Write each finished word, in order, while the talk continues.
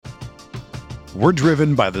We're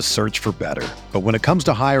driven by the search for better. But when it comes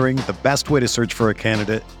to hiring, the best way to search for a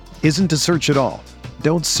candidate isn't to search at all.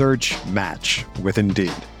 Don't search, match with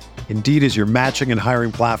Indeed. Indeed is your matching and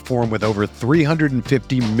hiring platform with over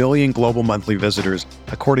 350 million global monthly visitors,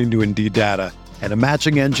 according to Indeed data, and a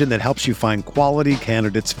matching engine that helps you find quality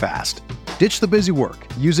candidates fast. Ditch the busy work.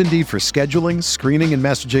 Use Indeed for scheduling, screening, and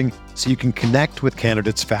messaging so you can connect with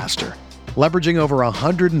candidates faster. Leveraging over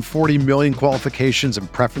 140 million qualifications and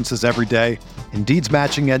preferences every day, Indeed's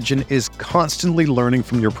matching engine is constantly learning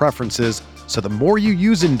from your preferences, so the more you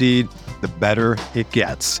use Indeed, the better it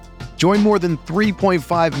gets. Join more than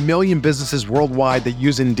 3.5 million businesses worldwide that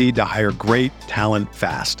use Indeed to hire great talent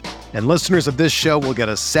fast. And listeners of this show will get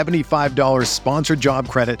a $75 sponsored job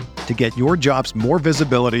credit to get your jobs more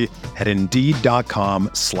visibility at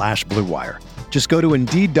Indeed.com/Blue Wire. Just go to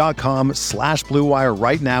Indeed.com/Blue Wire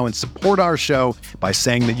right now and support our show by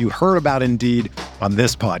saying that you heard about Indeed on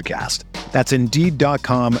this podcast. That's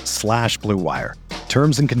Indeed.com/Blue Wire.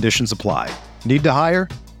 Terms and conditions apply. Need to hire?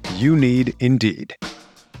 You need Indeed.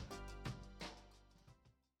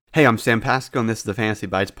 Hey, I'm Sam Pasco, and this is the Fantasy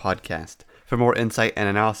Bites podcast. For more insight and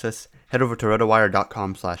analysis, head over to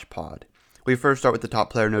RotoWire.com/pod. We first start with the top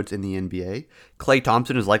player notes in the NBA. Klay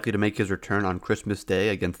Thompson is likely to make his return on Christmas Day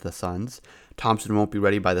against the Suns. Thompson won't be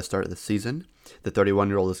ready by the start of the season. The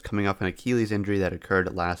 31-year-old is coming off an Achilles injury that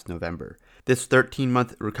occurred last November. This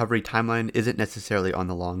 13-month recovery timeline isn't necessarily on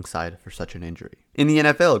the long side for such an injury. In the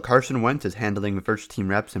NFL, Carson Wentz is handling first-team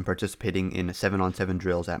reps and participating in 7-on-7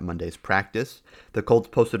 drills at Monday's practice. The Colts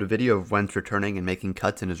posted a video of Wentz returning and making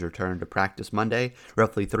cuts in his return to practice Monday,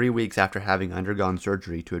 roughly 3 weeks after having undergone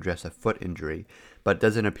surgery to address a foot injury, but it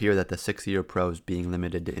doesn't appear that the 6-year pro is being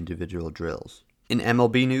limited to individual drills. In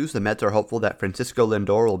MLB news, the Mets are hopeful that Francisco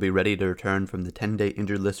Lindor will be ready to return from the 10-day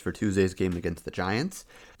injured list for Tuesday's game against the Giants.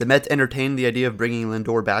 The Mets entertained the idea of bringing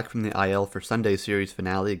Lindor back from the IL for Sunday's series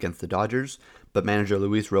finale against the Dodgers, but manager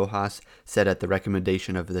Luis Rojas said at the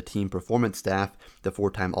recommendation of the team performance staff, the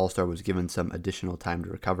 4-time All-Star was given some additional time to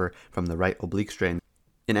recover from the right oblique strain.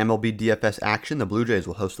 In MLB DFS action, the Blue Jays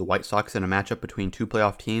will host the White Sox in a matchup between two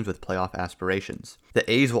playoff teams with playoff aspirations.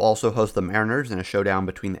 The A's will also host the Mariners in a showdown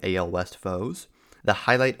between the AL West foes. The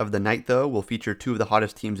highlight of the night, though, will feature two of the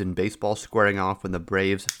hottest teams in baseball squaring off when the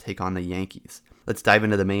Braves take on the Yankees. Let's dive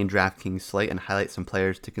into the main DraftKings slate and highlight some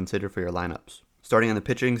players to consider for your lineups. Starting on the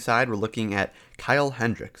pitching side, we're looking at Kyle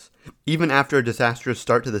Hendricks. Even after a disastrous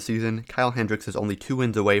start to the season, Kyle Hendricks is only 2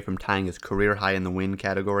 wins away from tying his career high in the win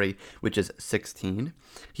category, which is 16.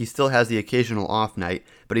 He still has the occasional off night,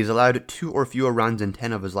 but he's allowed 2 or fewer runs in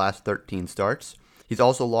 10 of his last 13 starts. He's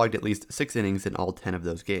also logged at least 6 innings in all 10 of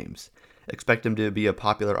those games. Expect him to be a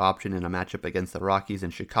popular option in a matchup against the Rockies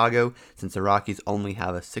in Chicago, since the Rockies only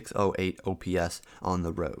have a .608 OPS on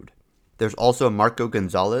the road. There's also Marco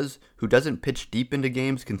Gonzalez, who doesn't pitch deep into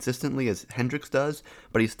games consistently as Hendricks does,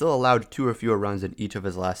 but he's still allowed 2 or fewer runs in each of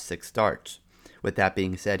his last 6 starts. With that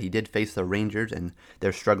being said, he did face the Rangers and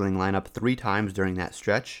their struggling lineup 3 times during that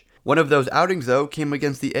stretch. One of those outings, though, came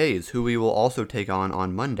against the A's, who we will also take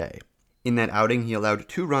on Monday. In that outing, he allowed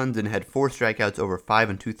 2 runs and had 4 strikeouts over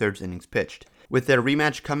 5 2/3 innings pitched. With their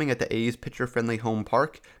rematch coming at the A's pitcher-friendly home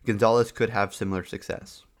park, Gonzalez could have similar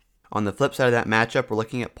success. On the flip side of that matchup, we're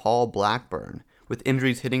looking at Paul Blackburn. With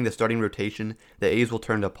injuries hitting the starting rotation, the A's will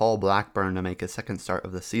turn to Paul Blackburn to make his second start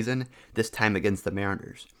of the season, this time against the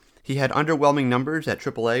Mariners. He had underwhelming numbers at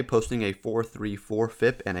AAA, posting a 4.34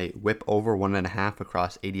 FIP and a whip over 1.5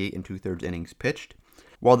 across 88 2/3 innings pitched.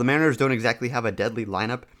 While the Mariners don't exactly have a deadly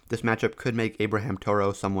lineup, this matchup could make Abraham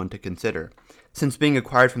Toro someone to consider. Since being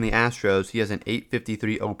acquired from the Astros, he has an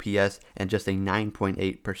 .853 OPS and just a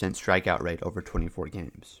 9.8% strikeout rate over 24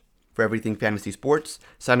 games. For everything fantasy sports,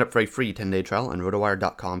 sign up for a free 10-day trial on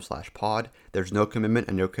RotoWire.com/pod. There's no commitment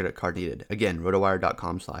and no credit card needed. Again,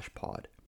 RotoWire.com/pod.